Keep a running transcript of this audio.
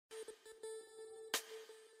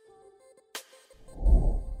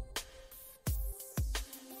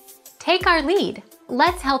Take our lead.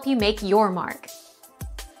 Let's help you make your mark.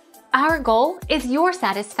 Our goal is your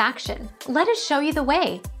satisfaction. Let us show you the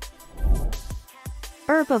way.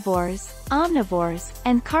 Herbivores, omnivores,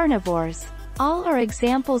 and carnivores all are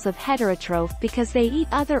examples of heterotroph because they eat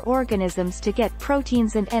other organisms to get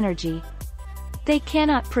proteins and energy. They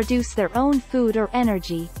cannot produce their own food or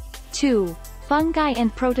energy. 2. Fungi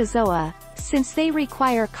and protozoa. Since they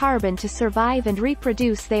require carbon to survive and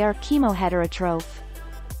reproduce, they are chemoheterotroph.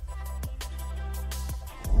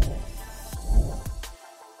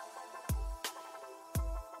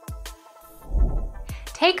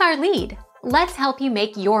 Take our lead. Let's help you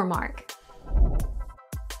make your mark.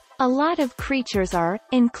 A lot of creatures are,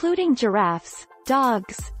 including giraffes,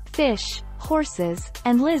 dogs, fish, horses,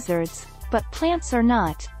 and lizards, but plants are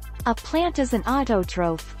not. A plant is an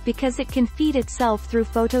autotroph because it can feed itself through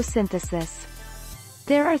photosynthesis.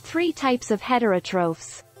 There are 3 types of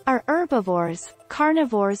heterotrophs: are herbivores,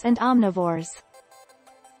 carnivores, and omnivores.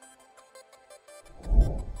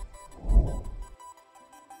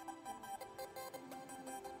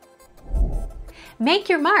 Make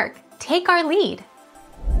your mark. Take our lead.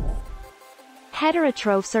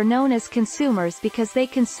 Heterotrophs are known as consumers because they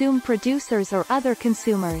consume producers or other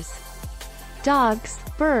consumers. Dogs,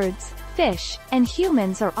 birds, fish, and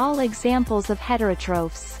humans are all examples of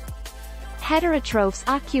heterotrophs. Heterotrophs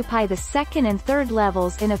occupy the second and third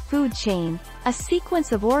levels in a food chain, a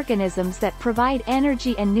sequence of organisms that provide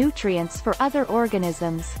energy and nutrients for other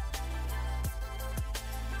organisms.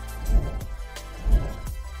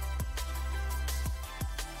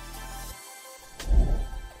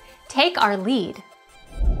 Take our lead.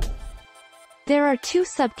 There are 2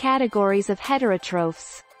 subcategories of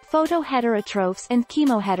heterotrophs: photoheterotrophs and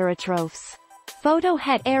chemoheterotrophs.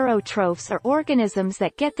 Photoheterotrophs are organisms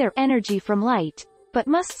that get their energy from light, but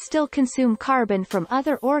must still consume carbon from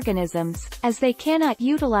other organisms, as they cannot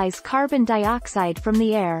utilize carbon dioxide from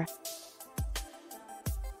the air.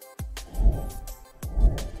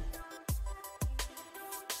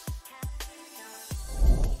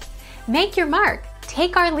 Make your mark.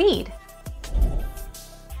 Take our lead.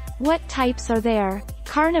 What types are there?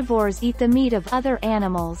 Carnivores eat the meat of other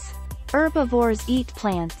animals. Herbivores eat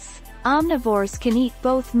plants. Omnivores can eat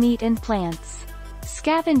both meat and plants.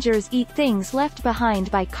 Scavengers eat things left behind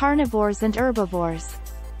by carnivores and herbivores.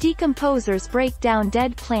 Decomposers break down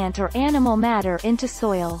dead plant or animal matter into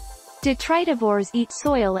soil. Detritivores eat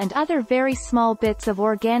soil and other very small bits of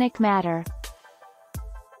organic matter.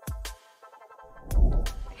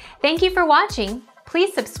 Thank you for watching.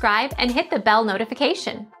 Please subscribe and hit the bell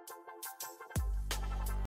notification.